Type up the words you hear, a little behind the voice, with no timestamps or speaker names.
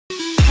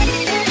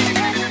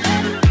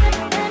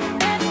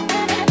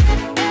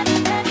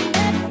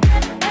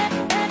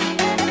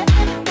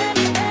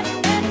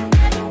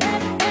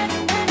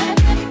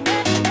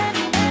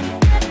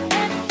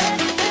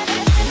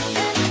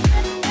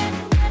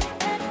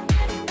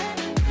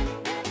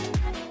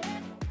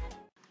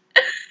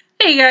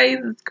Hey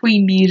guys, it's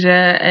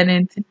Queendija, and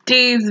in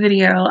today's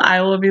video,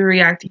 I will be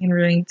reacting and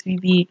reviewing to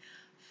the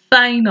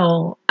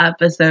final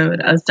episode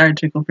of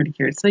Twinkle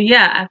PreCure. So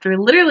yeah, after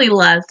literally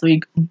last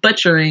week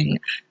butchering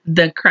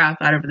the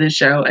crap out of this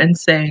show and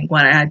saying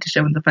what I had to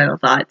show in the final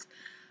thoughts,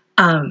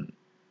 I'm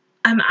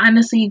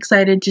honestly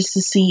excited just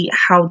to see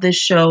how this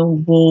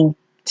show will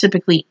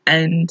typically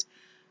end,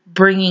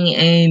 bringing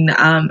in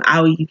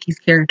Aoyuki's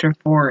character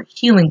for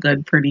Healing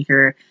Good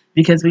PreCure,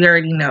 because we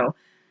already know.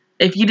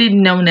 If you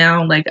didn't know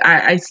now, like,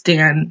 I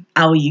stan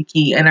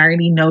Aoyuki, and I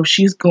already know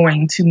she's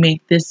going to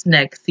make this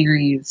next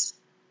series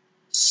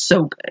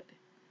so good.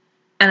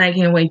 And I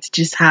can't wait to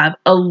just have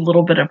a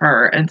little bit of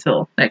her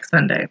until next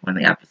Sunday when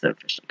the episode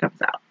officially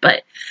comes out.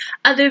 But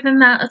other than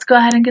that, let's go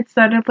ahead and get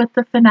started with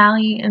the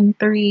finale in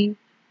 3,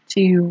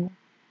 2,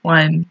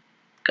 1,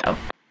 go.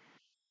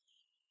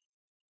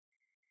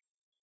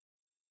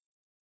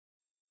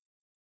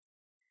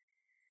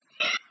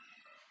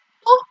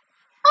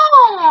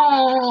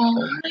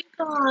 Oh my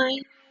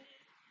god.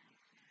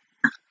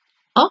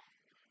 Oh.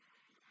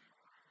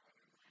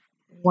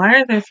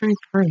 Why are there 3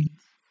 prunes?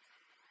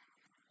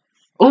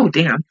 Oh,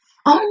 damn.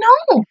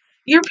 Oh no!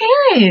 Your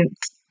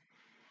parents!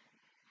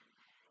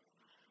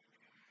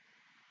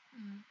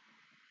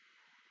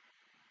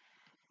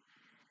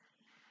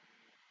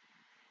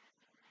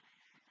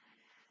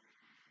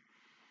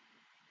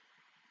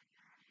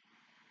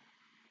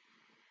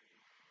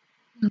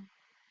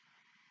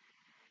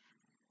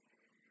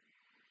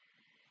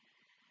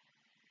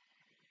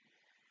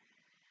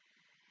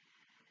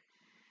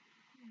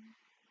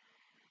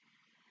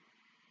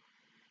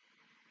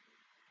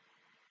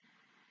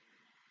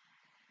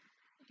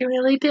 You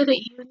really did it,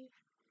 you.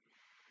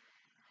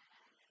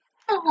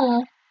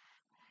 Oh.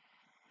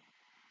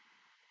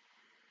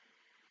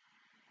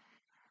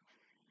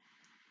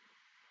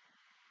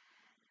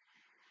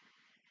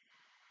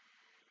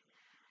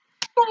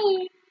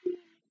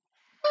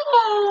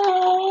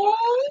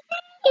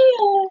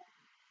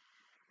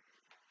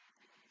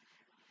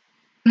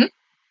 Hmm?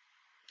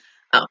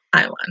 Oh,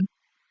 I won.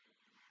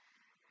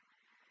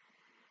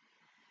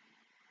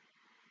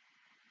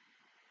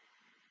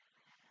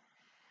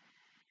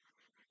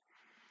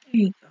 There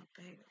you go,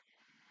 babe.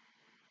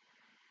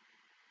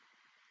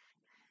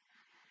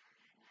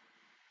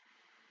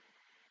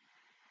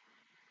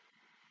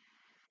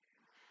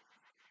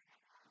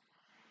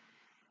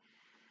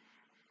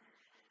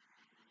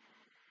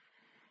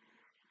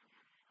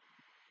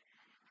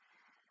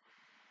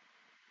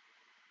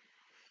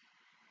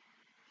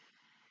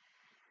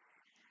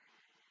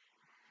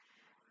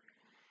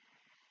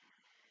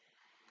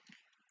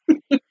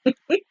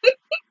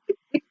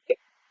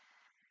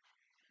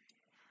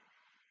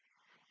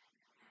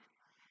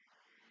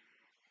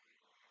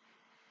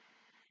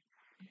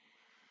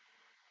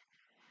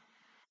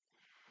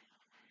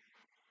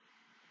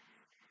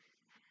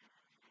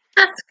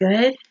 That's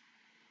good.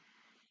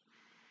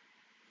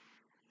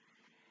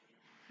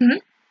 Hmm?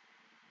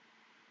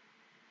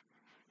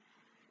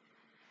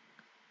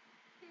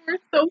 You're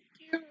so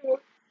cute.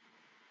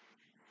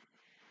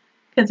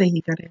 Because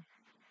he got it.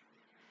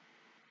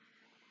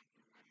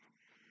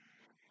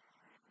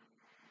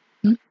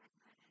 Hmm?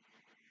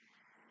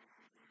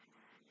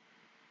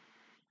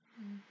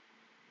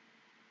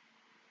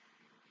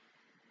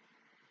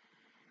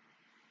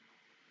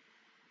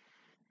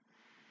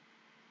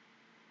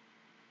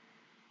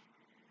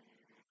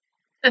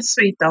 That's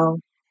sweet, though.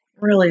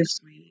 Really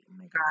sweet. Oh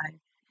my god.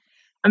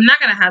 I'm not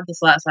going to have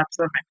this last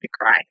episode make me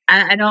cry.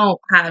 I don't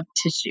have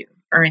tissue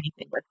or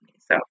anything with me,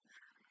 so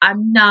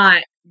I'm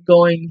not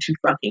going to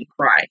fucking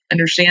cry.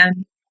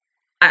 Understand?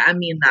 I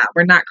mean that.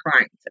 We're not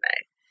crying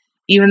today.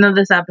 Even though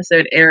this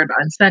episode aired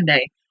on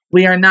Sunday,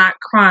 we are not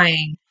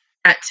crying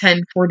at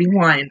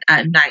 10:41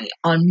 at night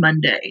on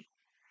Monday,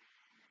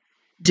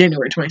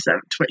 January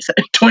 27th,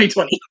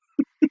 2020.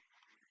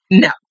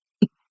 No,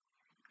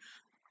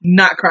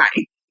 not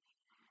crying.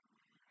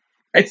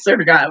 I swear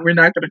to God, we're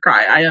not going to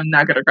cry. I am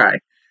not going to cry.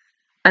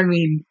 I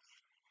mean,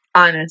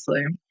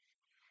 honestly.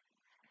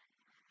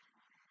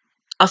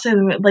 I'll say,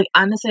 like,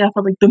 honestly, I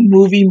felt like the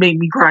movie made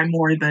me cry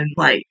more than,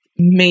 like,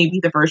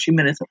 maybe the first few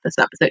minutes of this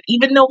episode.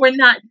 Even though we're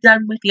not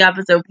done with the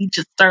episode, we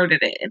just started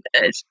it.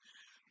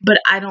 But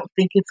I don't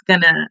think it's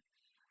gonna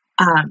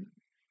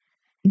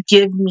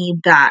give me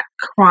that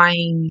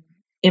crying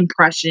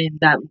impression,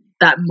 that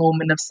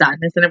moment of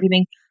sadness and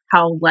everything.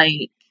 How,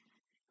 like,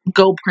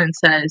 Go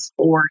Princess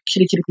or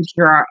Kitty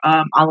PreCure,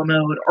 a la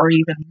mode, or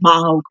even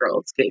Maho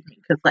Girls gave me.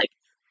 Because, like,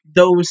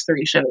 those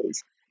 3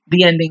 shows,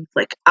 the endings,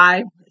 like,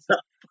 I was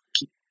a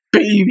fucking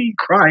baby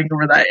crying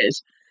over that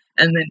ish.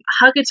 And then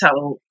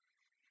Hakuto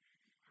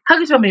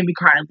made me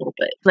cry a little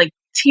bit. Like,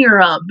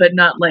 tear up, but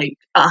not like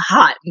a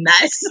hot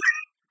mess.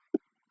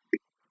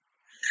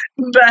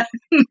 But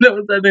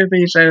those other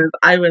 3 shows,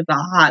 I was a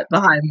hot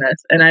behind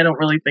mess. And I don't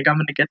really think I'm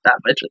going to get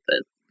that much with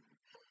this.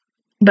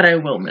 But I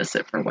will miss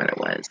it for what it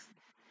was.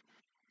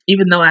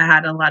 Even though I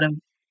had a lot of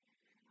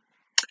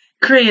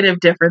creative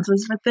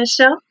differences with this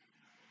show.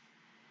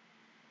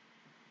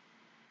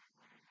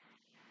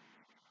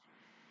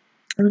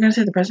 Are we going to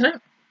say the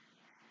president?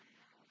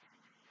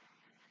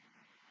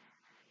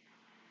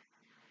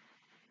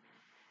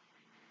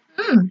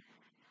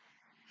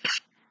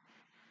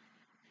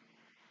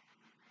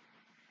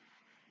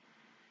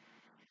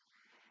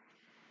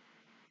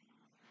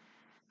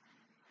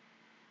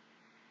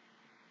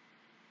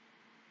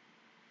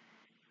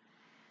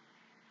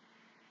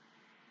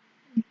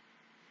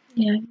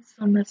 Yeah, he's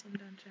still missing,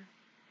 don't you?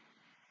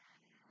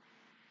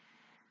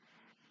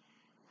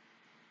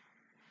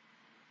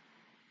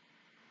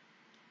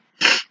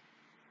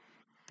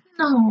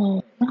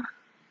 No.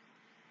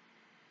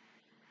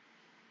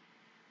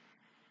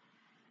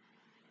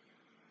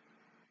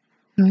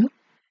 Hmm?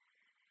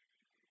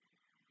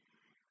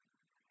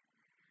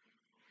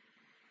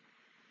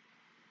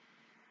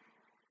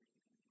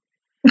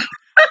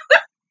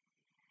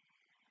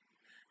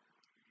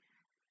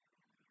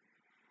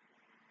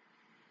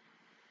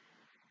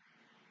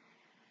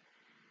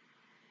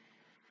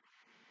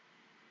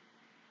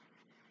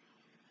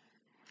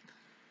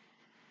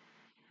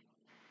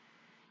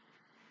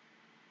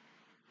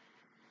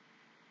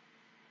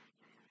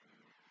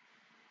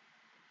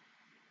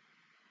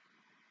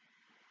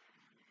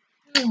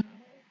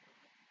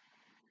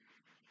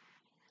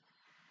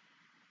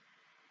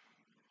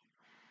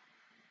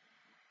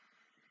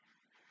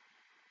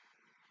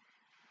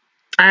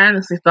 I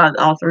honestly thought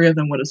all three of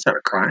them would have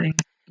started crying.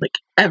 Like,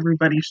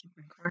 everybody should have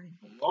been crying.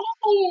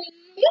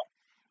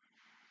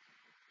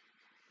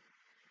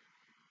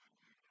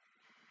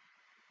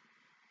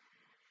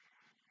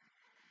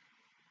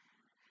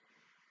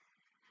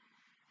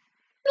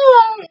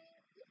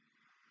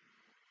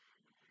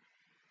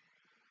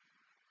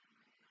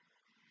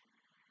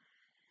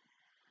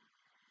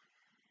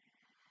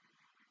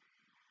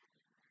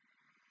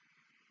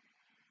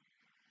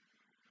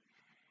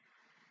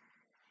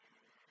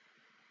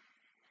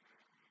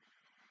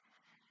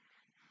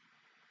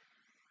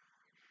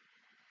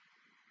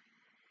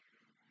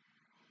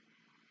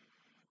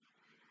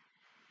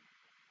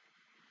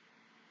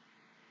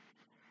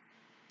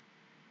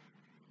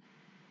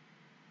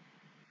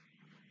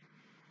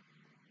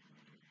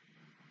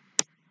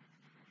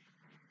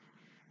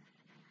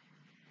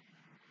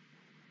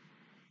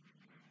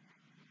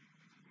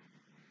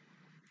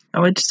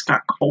 Oh, it just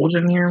got cold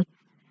in here.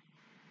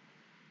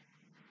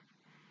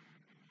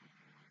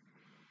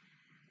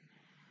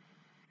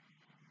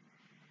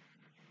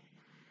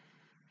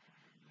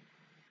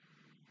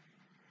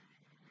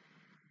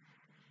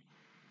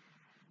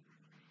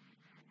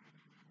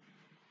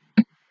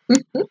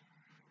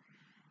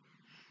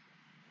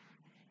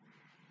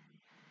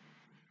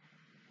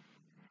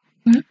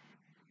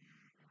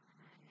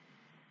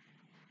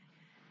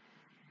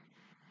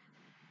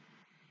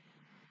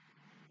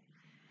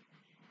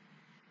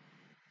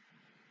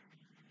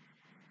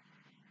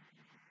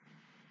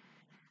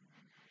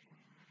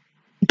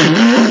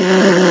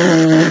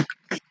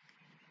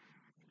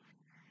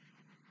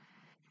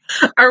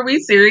 Are we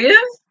serious?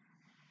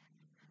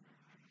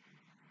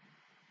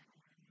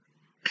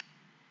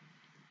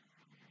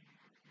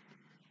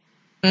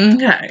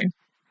 Okay.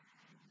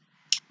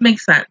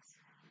 Makes sense.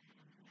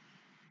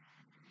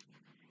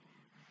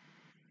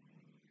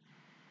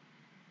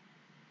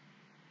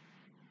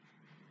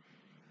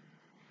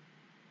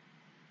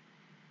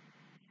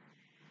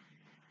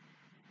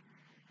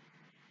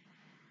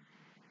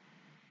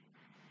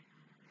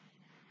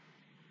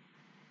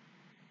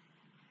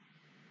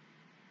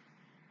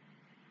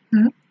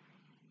 Hmm?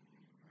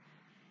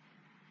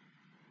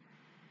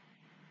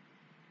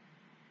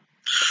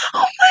 Oh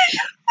my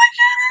god,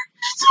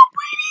 she's so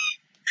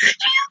pretty! She's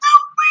so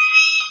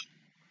pretty!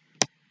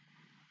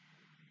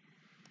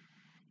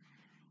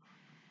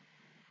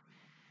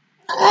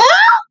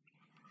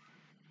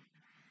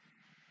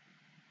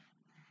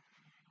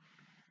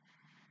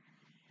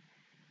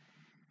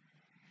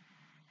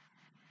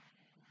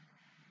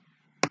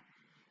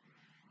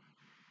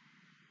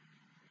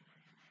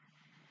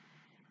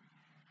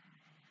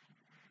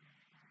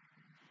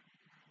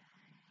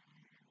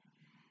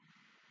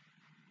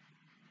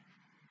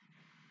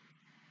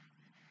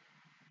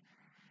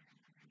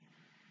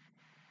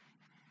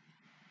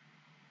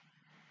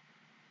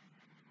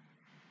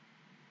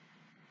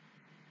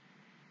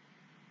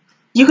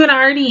 You can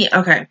already,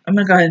 okay, I'm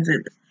gonna go ahead and say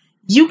this.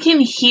 You can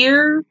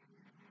hear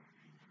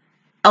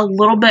a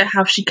little bit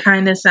how she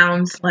kind of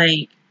sounds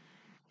like,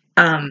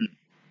 um,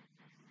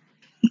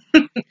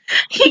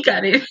 he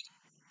got it.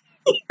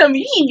 I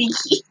mean,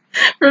 he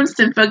from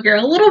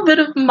Sinfucker, a little bit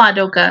of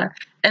Madoka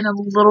and a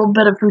little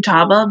bit of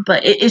Futaba,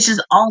 but it's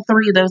just all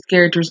three of those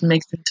characters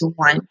mixed into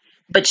one.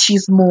 But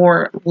she's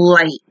more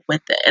light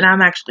with it, and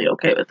I'm actually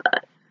okay with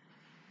that.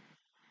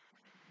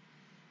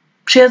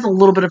 She has a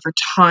little bit of her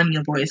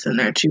Tanya voice in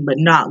there too, but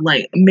not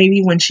like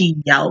maybe when she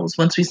yells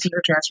once we see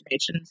her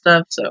transformation and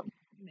stuff. So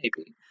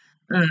maybe.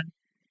 Mm.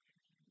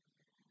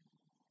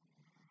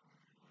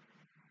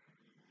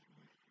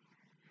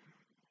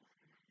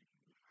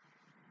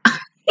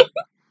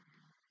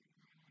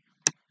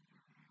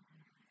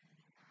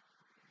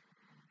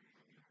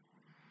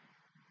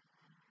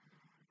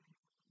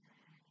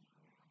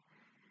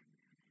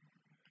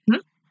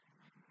 Hmm?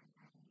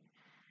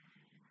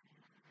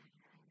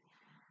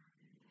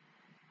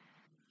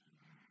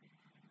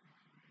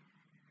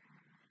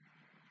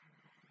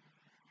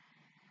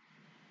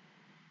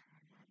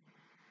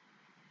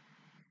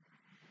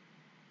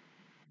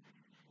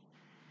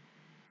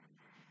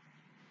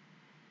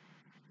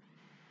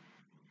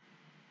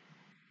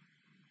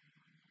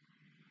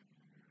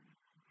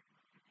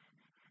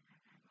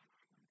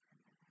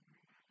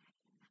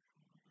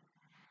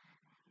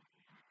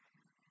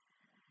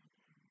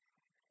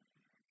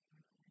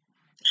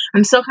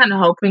 I'm still kind of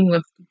hoping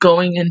with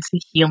going into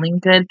Healing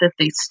Good that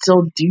they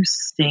still do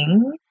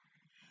sing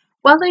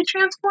while they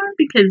transform,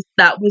 because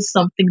that was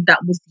something that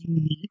was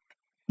unique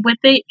with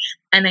it,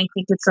 and I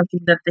think it's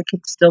something that they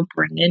could still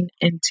bring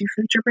into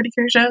future Pretty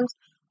Cure shows.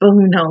 But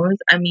who knows?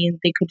 I mean,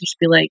 they could just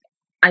be like,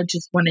 I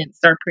just want it in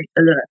Star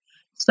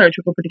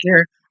Twinkle Pretty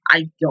Cure.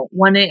 I don't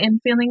want it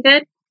in Feeling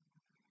Good.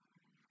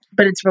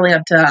 But it's really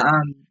up to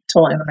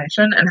Total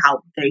Animation and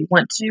how they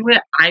want to do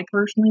it. I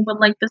personally would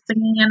like the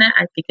singing in it.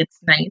 I think it's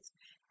nice.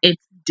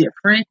 It's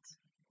different.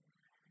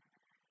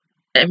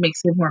 It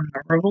makes it more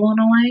memorable in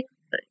a way.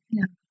 But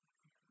yeah.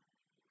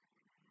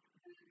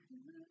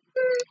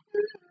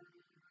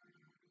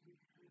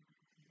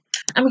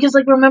 And because,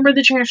 like, remember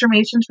the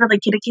transformations for, like,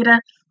 Kirakira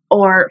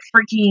or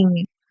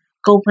freaking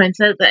Gold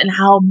Princess and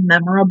how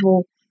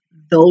memorable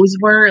those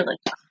were? Like,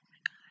 oh my god,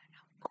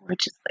 how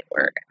gorgeous they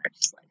were. And I'm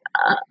just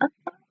like,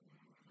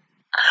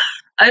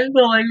 I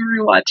feel like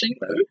rewatching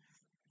those.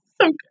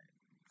 So good.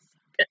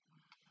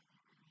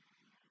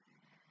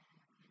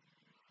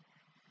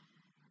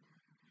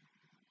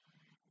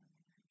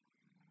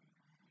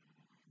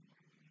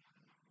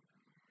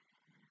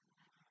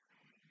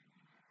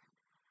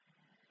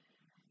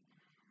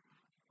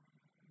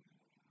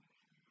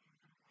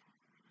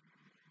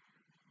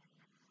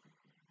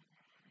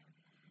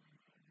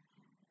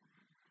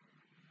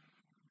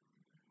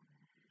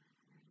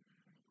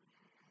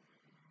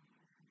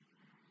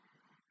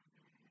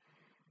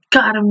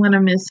 God, I'm gonna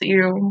miss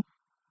you.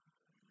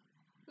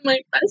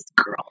 My best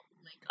girl. Oh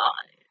my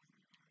god.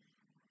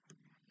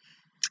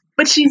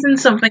 But she's in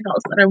something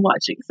else that I'm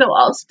watching, so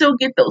I'll still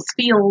get those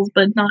feels,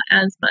 but not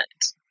as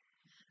much.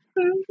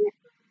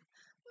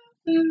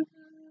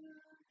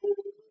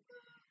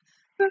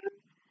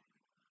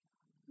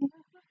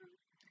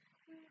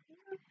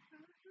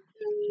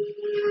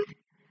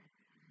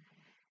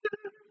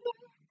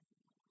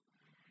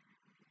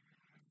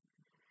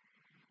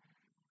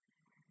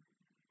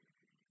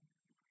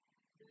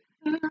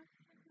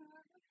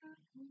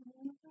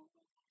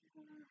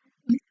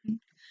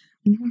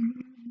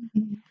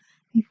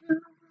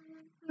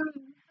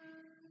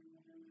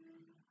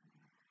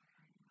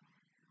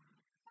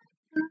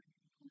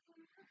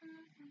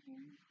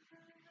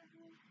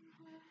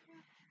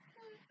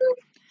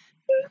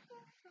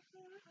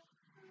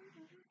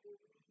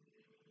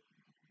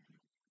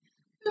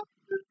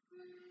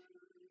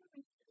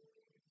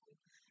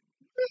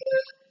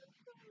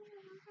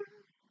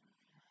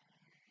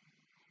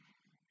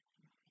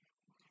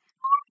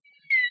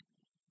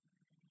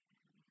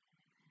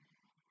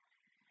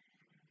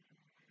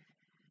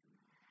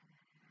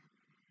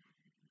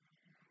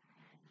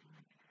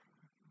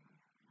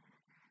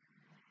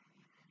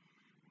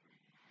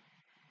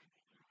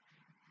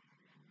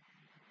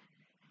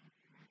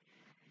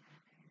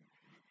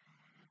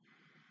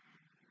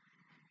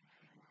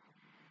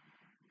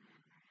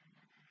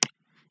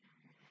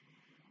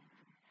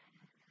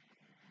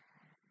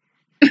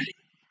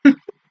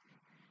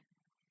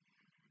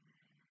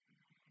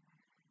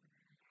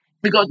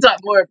 We're gonna talk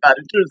more about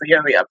it towards the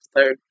end of the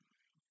episode.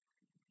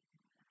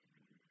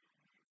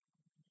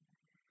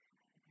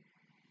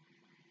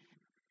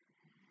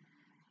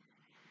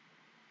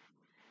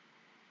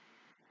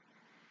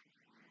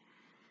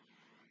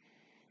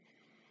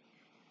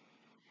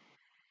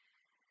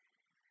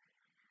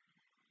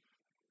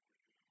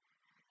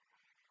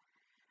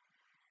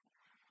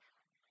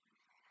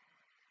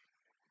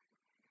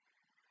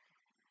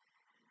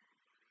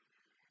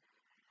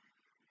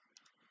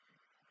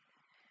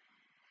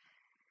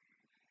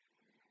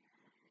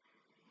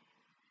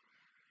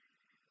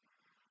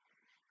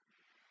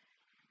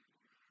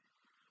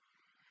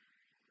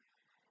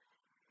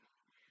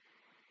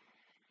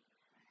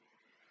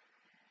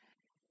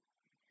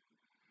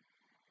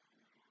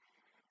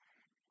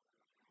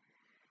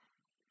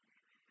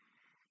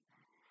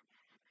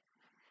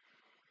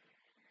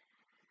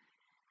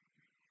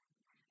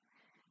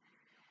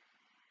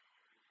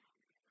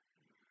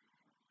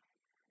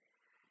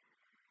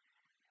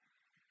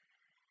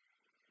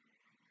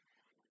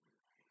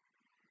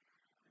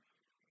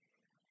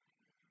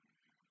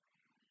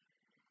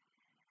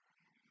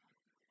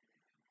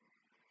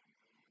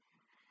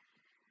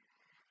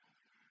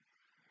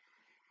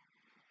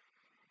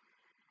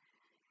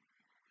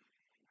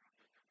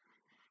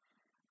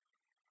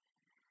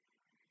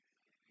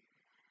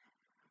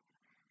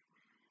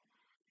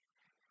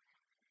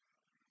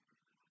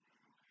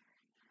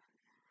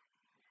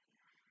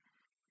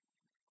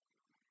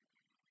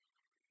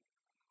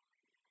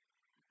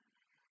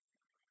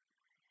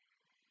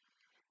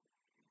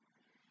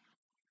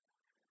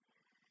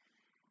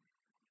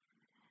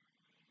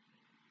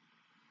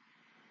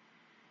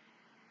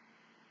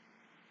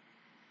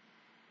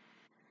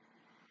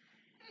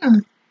 Oh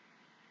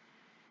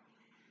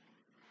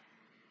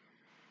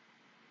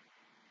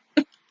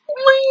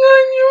my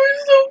god, you were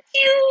so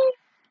cute.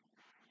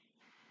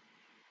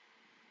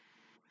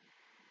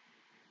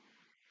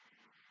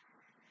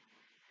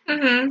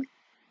 Mm-hmm.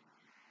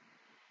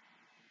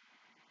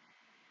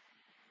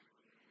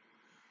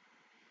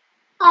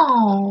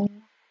 Oh.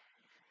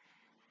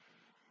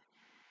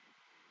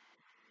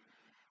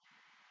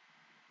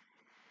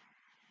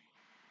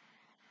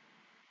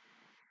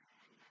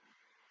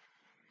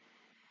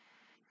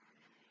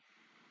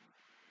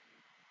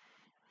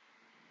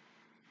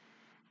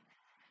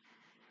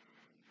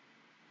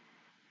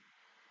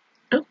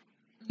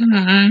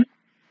 Mm-hmm.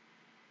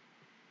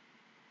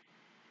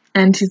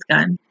 And she's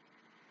gone.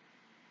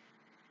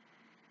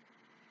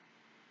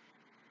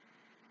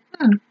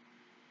 Hmm.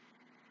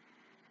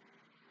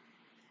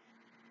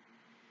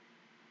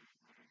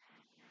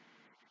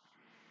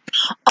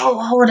 Oh,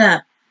 hold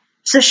up.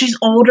 So she's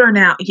older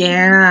now.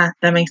 Yeah,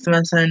 that makes the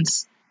most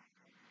sense.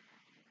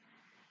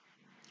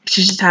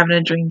 She's just having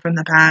a dream from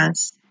the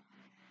past.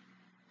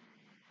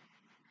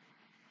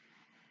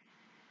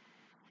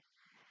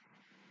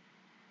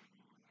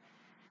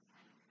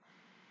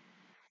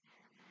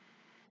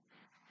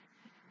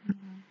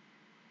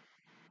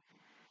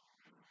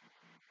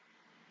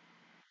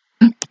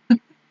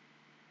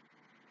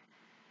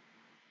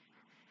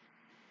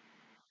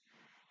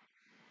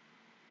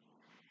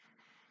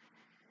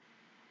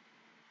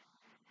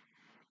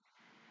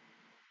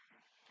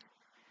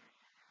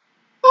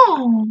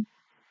 Oh,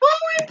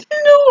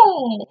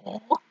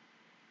 no.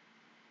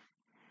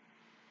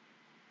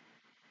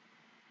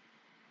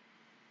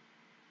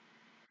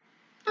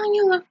 Oh,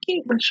 you look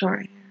cute with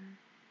short hair.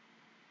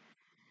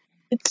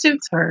 It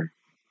suits her.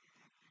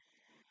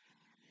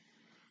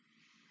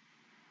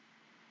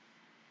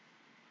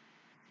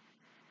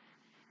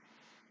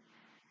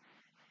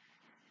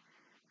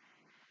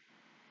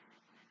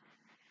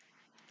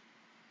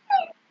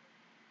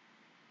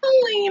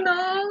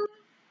 Elena.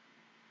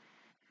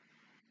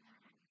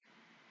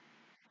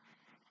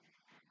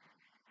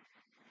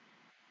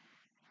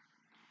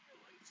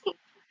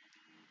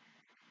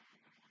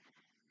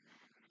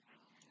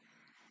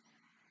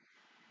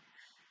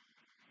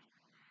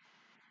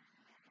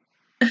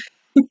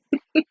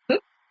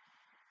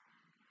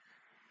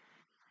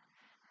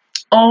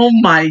 Oh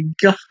my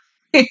god.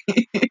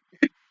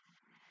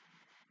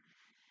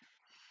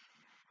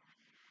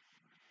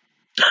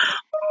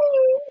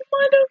 Oh,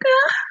 Madoka.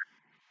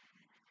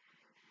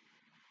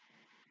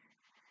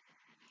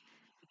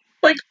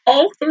 Like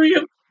all three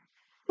of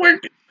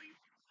working.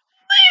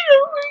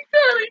 Oh my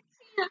god, I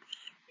can't.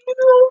 He's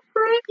so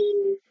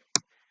pretty.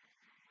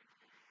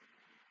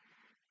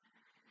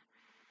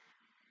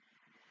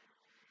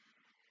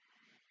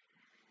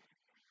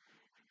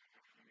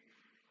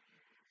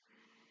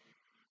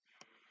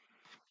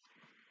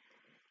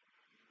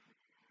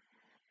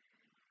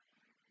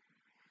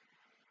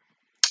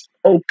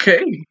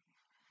 Okay.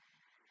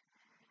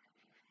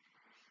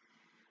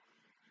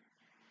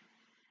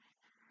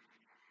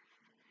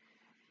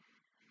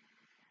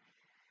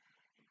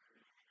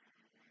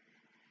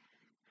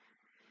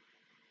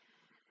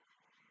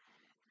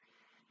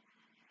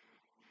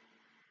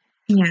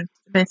 Yeah,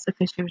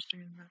 basically she was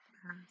dreaming about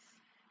the past.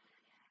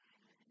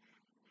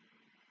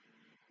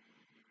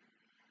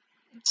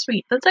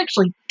 Sweet. That's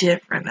actually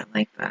different. I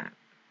like that.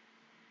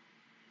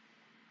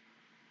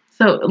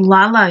 So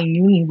Lala and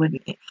Uni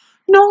wouldn't.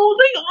 No,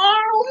 they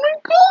are. Oh my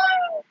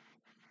god.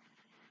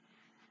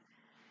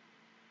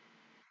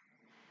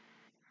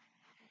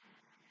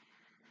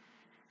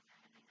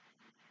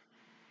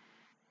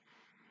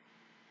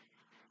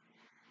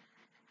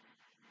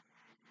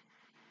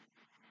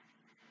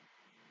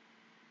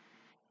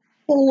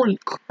 Holy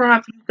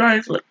crap, you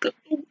guys look so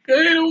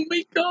good. Oh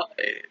my god.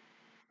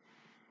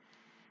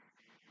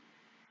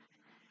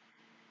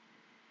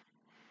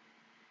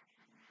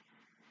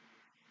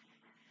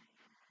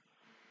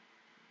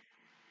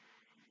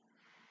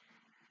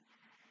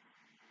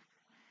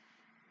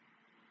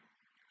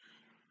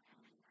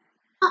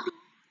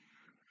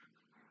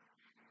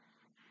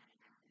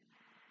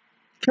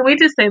 Can we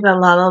just say that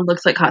Lala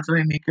looks like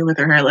Hatsune Miku with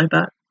her hair like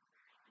that?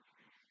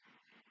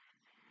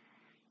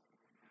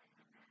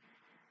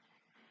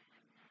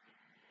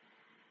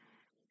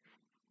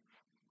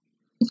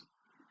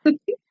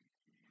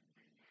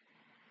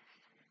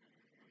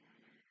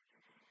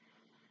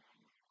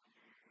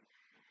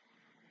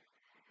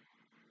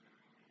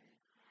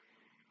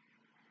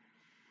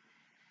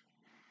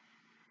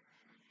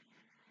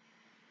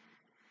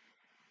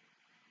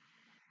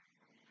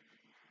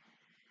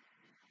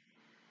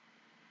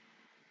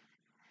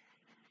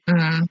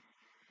 Mm.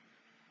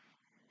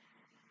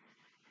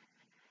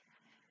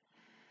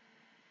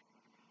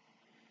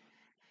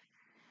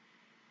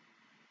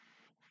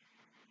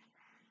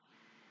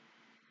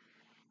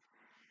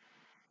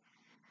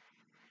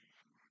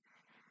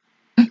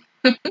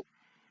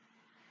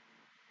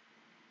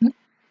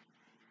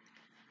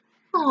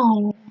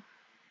 Oh.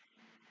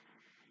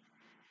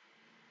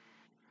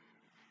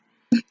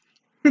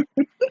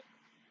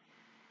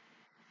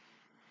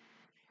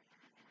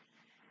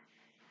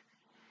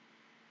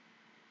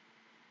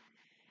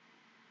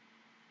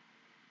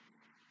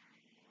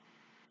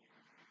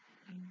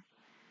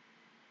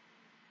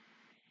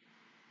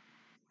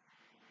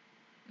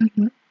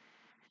 Mm-hmm.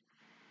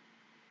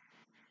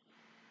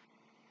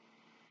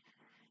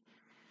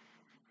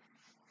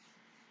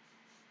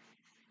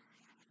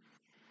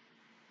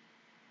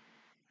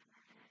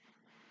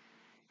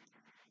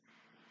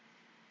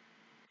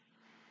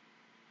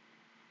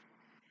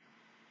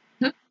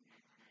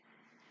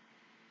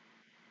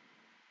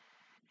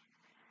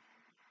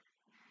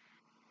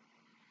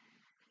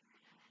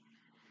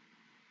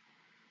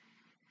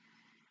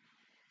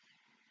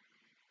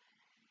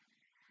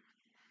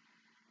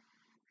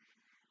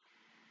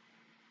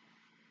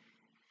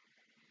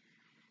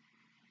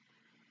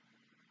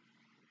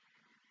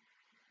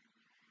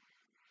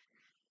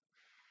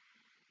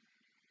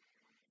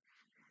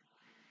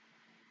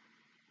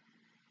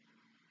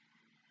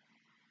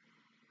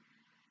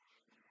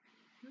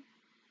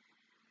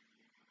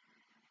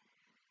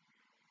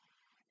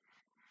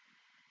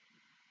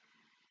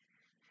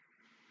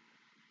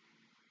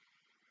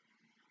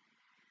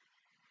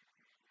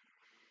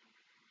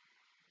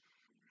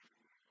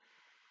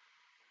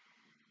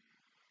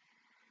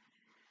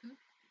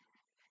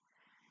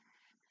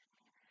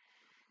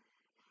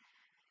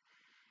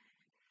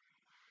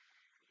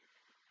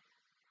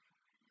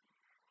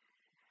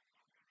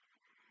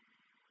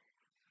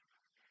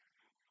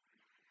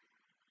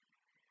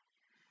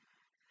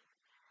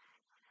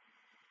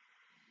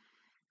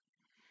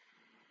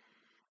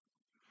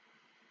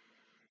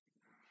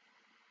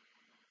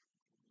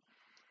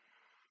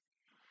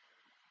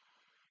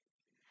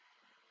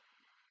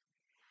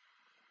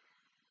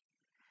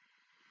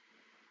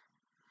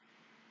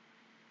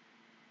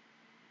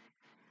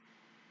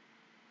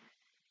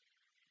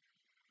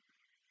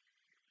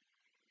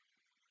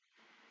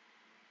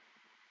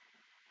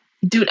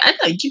 Dude, I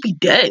thought you'd be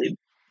dead.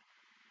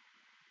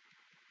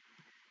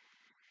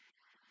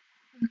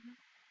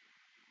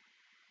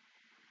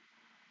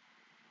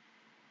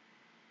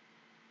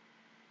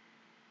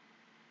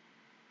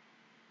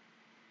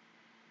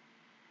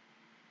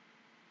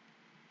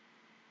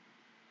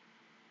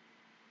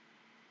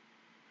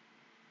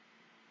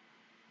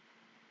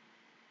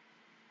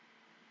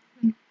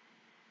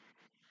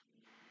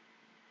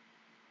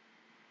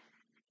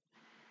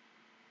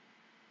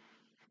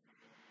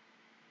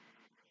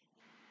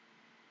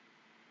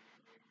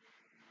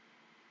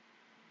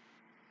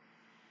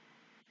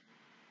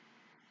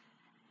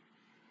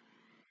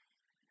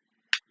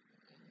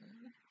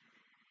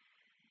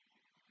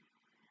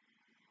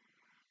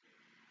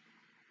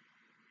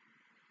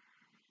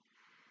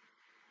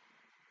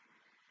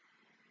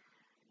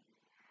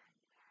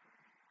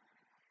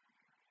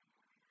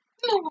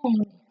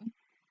 No.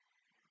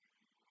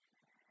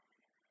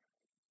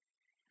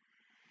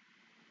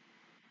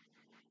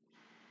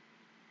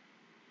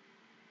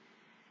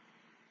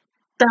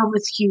 That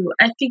was cute.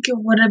 I think it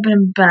would have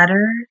been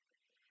better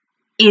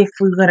if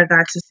we would have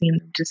got to see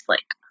them just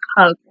like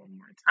hug one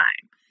more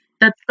time.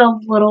 That's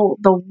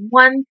the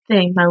one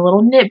thing, my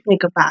little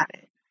nitpick about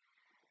it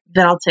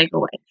that I'll take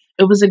away.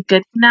 It was a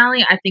good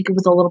finale. I think it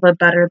was a little bit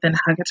better than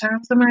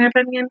Hugato's, in my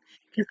opinion,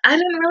 because I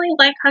didn't really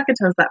like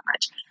Hugato's that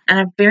much. And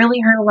I've barely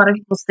heard a lot of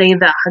people say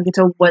that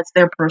Hugato was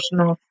their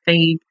personal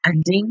fave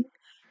ending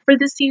for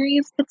the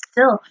series, but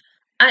still,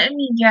 I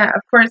mean, yeah,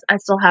 of course, I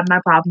still have my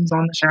problems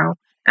on the show,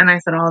 and I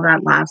said all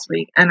that last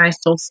week, and I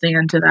still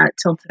stand to that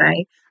till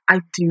today. I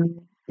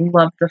do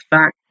love the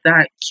fact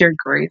that Kira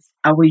Grace,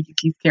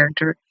 Awayuki's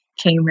character,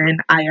 came in.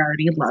 I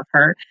already love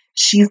her.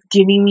 She's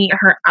giving me,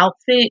 her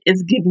outfit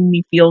is giving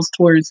me feels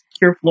towards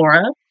Cure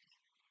Flora.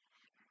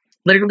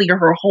 Literally,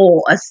 her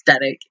whole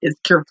aesthetic is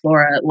Cure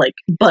Flora, like,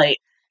 but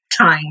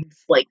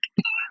times like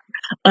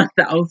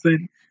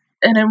 1,000.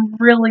 And I'm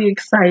really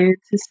excited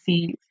to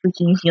see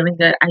freaking Healing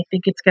Good. I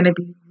think it's going to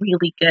be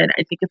really good.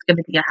 I think it's going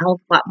to be a hell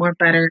of a lot more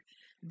better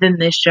than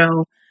this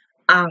show.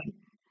 Um,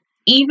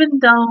 Even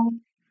though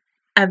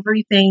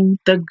everything,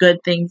 the good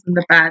things and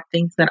the bad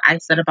things that I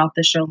said about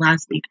the show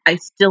last week, I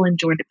still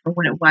enjoyed it for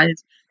what it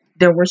was.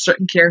 There were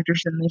certain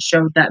characters in the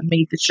show that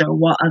made the show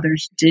while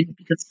others didn't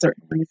because of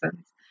certain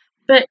reasons.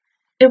 But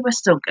it was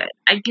still good.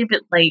 I give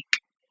it like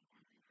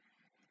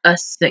a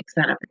 6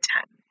 out of a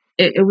 10.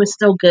 It was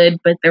still good,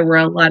 but there were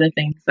a lot of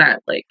things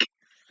that like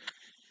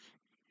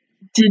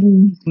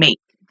didn't make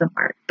the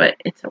mark, but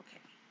it's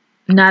okay.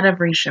 Not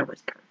every show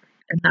is perfect,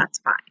 and that's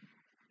fine.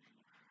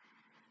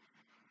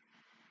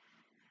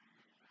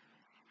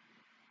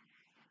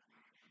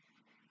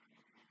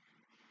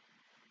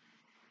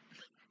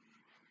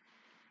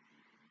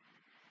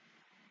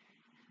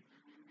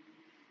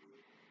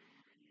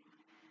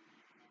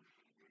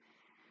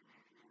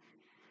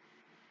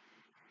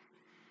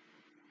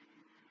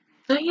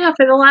 So yeah,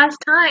 for the last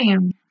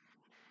time.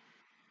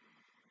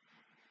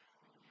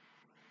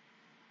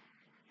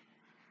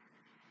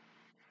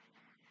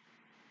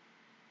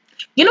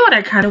 You know what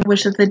I kind of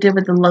wish that they did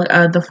with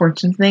the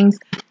fortune things?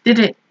 Did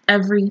it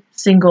every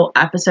single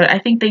episode. I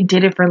think they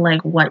did it for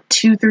like what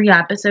 2-3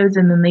 episodes,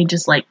 and then they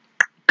just like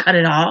cut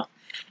it off.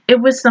 It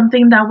was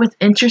something that was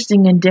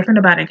interesting and different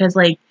about it because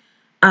like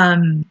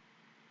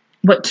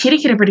what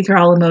Kirathian PreCure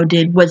Alamo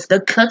did was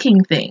the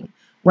cooking thing.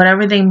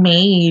 Whatever they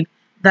made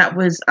that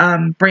was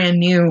brand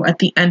new at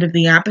the end of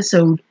the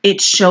episode, it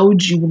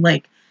showed you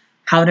like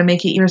how to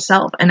make it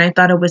yourself. And I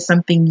thought it was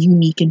something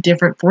unique and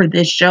different for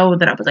this show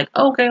that I was like,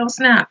 oh, okay, oh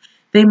snap.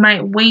 They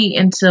might wait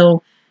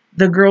until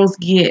the girls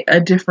get a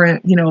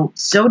different,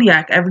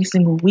 zodiac every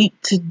single week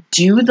to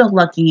do the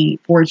lucky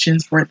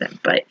fortunes for them.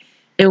 But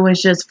it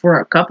was just for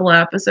a couple of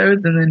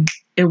episodes and then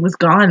it was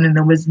gone and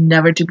it was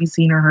never to be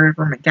seen or heard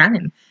from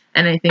again.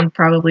 And I think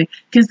probably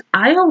because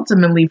I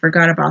ultimately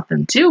forgot about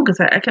them too because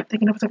I kept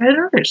thinking I was like, I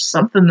know there's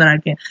something that I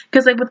can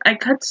because like with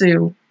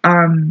Aikatsu,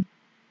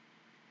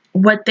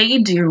 what they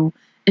do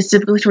is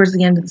typically towards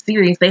the end of the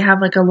series they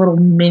have like a little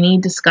mini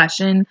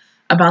discussion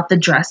about the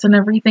dress and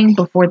everything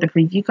before the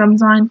preview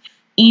comes on.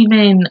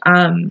 Even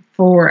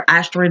for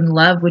Asteroid and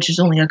Love, which is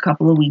only a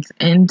couple of weeks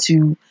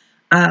into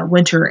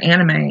winter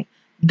anime,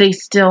 they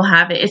still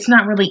have it. It's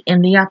not really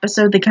in the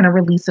episode. They kind of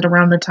release it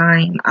around the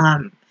time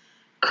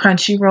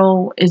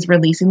Crunchyroll is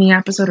releasing the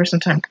episode or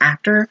sometime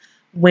after,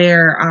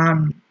 where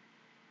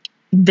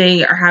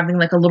they are having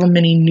like a little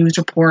mini news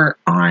report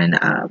on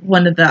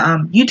one of the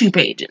YouTube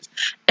pages.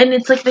 And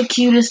it's like the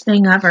cutest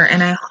thing ever.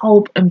 And I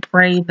hope and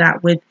pray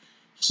that with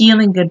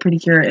Healing Good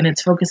PreCure and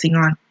it's focusing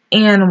on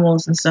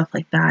animals and stuff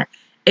like that,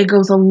 it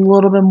goes a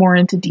little bit more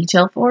into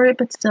detail for it.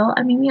 But still,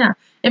 I mean, yeah,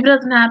 if it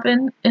doesn't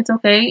happen, it's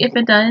okay. If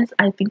it does,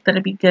 I think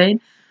that'd be good.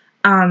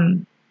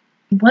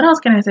 What else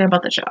can I say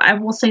about the show? I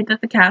will say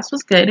that the cast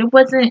was good. It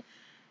wasn't,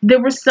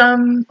 there were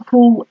some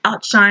who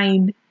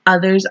outshined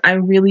others. I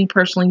really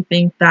personally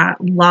think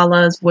that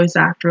Lala's voice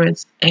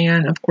actress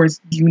and, of course,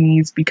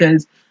 Uni's,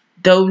 because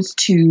those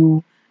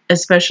two,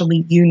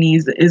 especially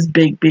Uni's, is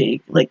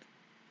big. Like,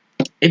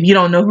 if you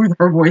don't know who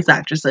her voice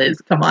actress is,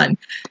 come on.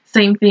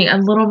 Same thing a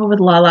little bit with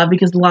Lala,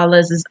 because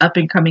Lala's is up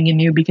and coming and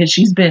new, because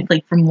she's been,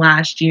 like, from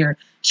last year,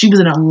 she was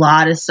in a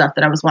lot of stuff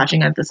that I was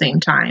watching at the same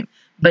time.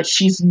 But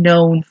she's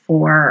known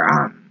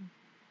for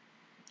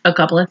a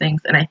couple of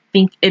things, and I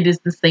think it is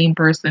the same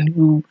person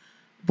who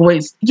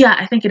voiced, yeah,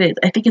 I think it is.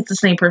 I think it's the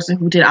same person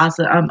who did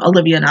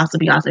Olivia and Asa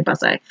Beyonce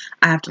Busse.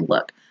 I have to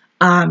look.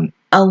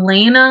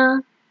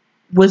 Elena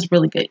was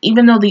really good,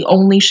 even though the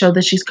only show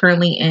that she's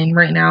currently in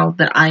right now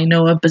that I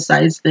know of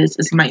besides this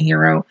is My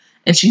Hero,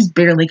 and she's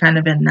barely kind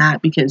of in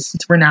that, because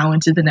since we're now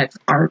into the next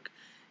arc,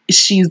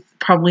 she's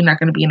probably not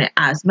going to be in it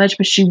as much,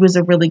 but she was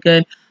a really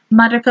good.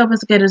 Madoka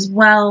was good as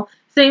well.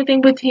 Same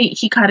thing with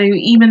Hikaru,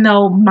 even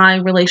though my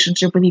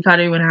relationship with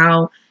Hikaru and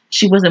how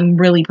she wasn't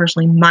really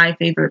personally my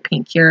favorite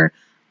PreCure,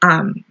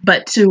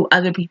 but to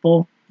other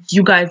people,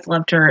 you guys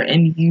loved her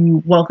and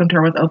you welcomed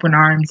her with open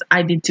arms.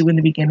 I did too in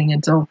the beginning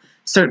until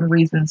certain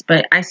reasons,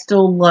 but I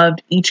still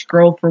loved each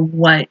girl for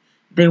what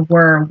they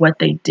were, what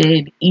they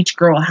did. Each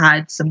girl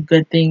had some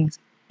good things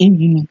and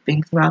unique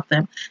things about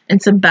them,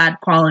 and some bad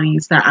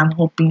qualities that I'm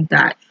hoping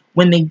that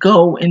when they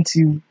go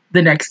into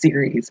the next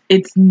series,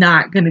 it's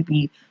not going to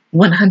be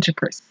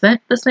 100%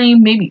 the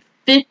same, maybe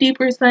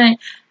 50%,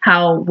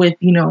 how with,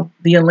 you know,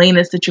 the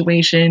Elena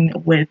situation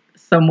with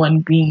someone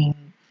being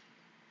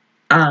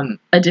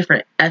a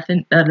different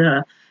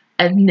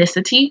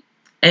ethnicity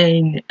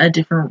and a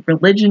different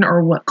religion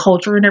or what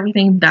culture and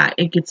everything, that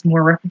it gets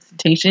more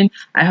representation.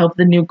 I hope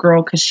the new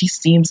girl, because she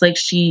seems like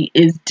she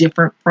is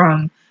different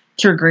from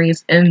Cure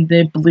Grace and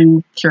the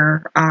Blue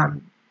Cure,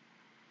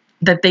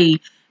 that they,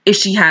 if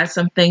she has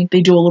something,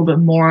 they do a little bit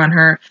more on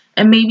her,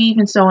 and maybe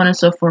even so on and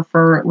so forth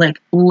for like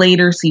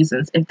later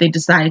seasons if they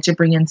decide to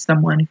bring in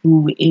someone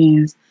who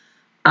is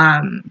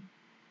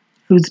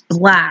who's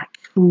black,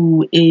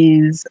 who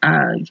is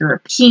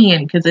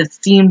European, because it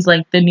seems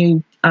like the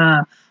new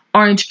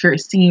Orange Cure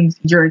seems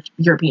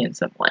European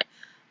somewhat.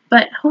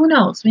 But who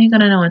knows? We ain't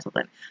gonna know until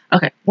then.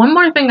 Okay, one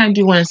more thing I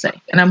do want to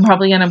say, and I'm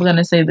probably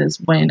gonna say this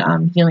when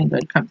Healing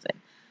Good comes in,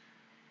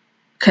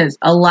 because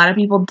a lot of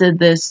people did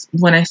this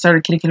when I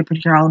started Kitty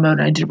PreCure All Mode,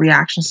 and I did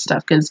reaction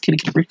stuff, because Kitty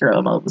PreCure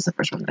All Mode was the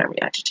first one that I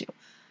reacted to.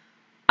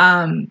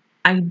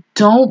 I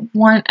don't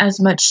want as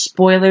much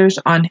spoilers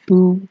on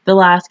who the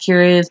last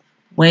cure is,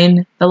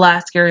 when the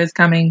last cure is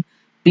coming,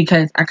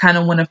 because I kind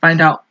of want to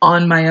find out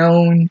on my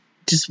own.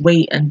 Just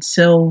wait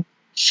until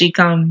she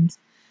comes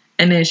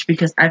and ish,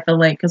 because I feel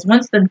like, because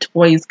once the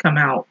toys come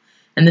out,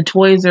 and the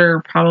toys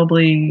are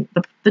probably,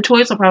 the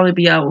toys will probably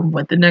be out in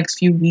the next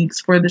few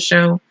weeks for the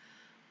show.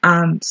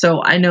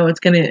 So I know it's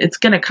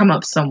gonna come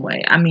up some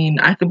way. I mean,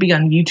 I could be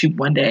on YouTube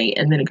one day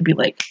and then it could be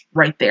like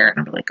right there, and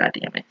I'll be like, God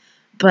damn it.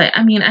 But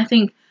I mean, I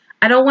think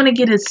I don't want to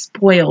get as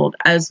spoiled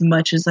as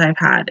much as I've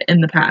had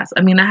in the past.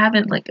 I mean, I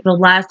haven't, like, the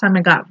last time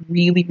I got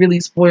really, really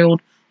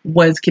spoiled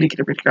was Kitty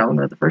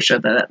PreCure, the first show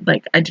that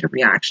like I did a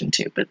reaction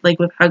to. But like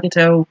with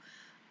Hakuto,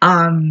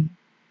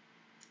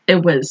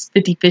 it was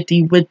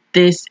 50-50. With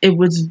this, it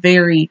was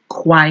very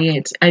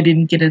quiet. I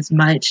didn't get as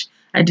much.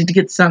 I did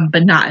get some,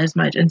 but not as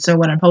much. And so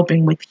what I'm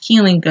hoping with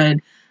Healing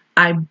Good,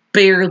 I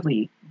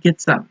barely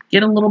get some.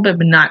 Get a little bit,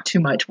 but not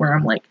too much, where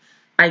I'm like,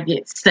 I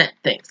get sent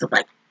things of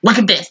like, look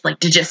at this, like,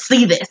 did you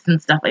see this,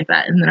 and stuff like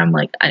that. And then I'm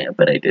like,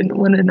 but I didn't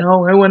want to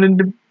know. I wanted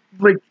to,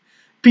 like,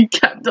 be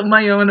kept on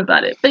my own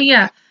about it. But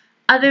yeah,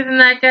 other than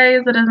that,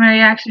 guys, that is my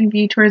reaction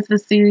view towards the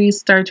series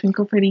Star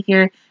Twinkle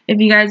PreCure. If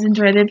you guys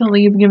enjoyed it,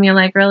 please give me a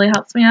like. It really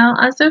helps me out.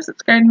 Also,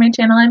 subscribe to my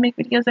channel. I make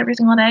videos every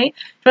single day.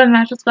 Join the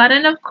Master Squad.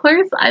 And, of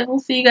course, I will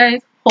see you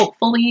guys,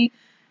 hopefully,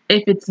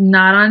 if it's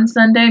not on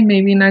Sunday,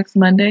 maybe next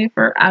Monday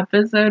for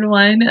episode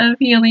 1 of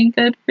Healing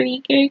Good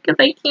PreCure, because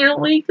I can't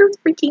wait, because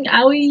freaking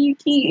Aoi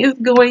Yuki is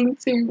going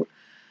to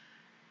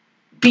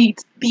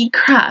beat the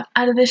crap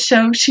out of the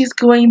show. She's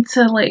going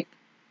to, like,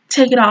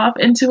 take it off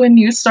into a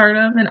new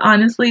stardom, and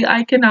honestly,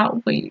 I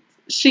cannot wait.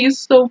 She's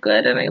so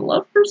good, and I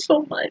love her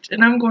so much,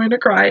 and I'm going to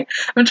cry.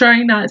 I'm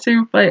trying not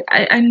to, but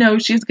I know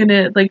she's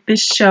gonna, like,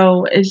 this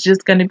show is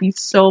just gonna be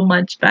so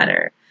much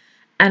better,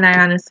 and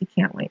I honestly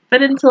can't wait.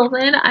 But until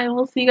then, I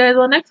will see you guys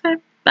all next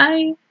time.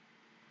 Bye!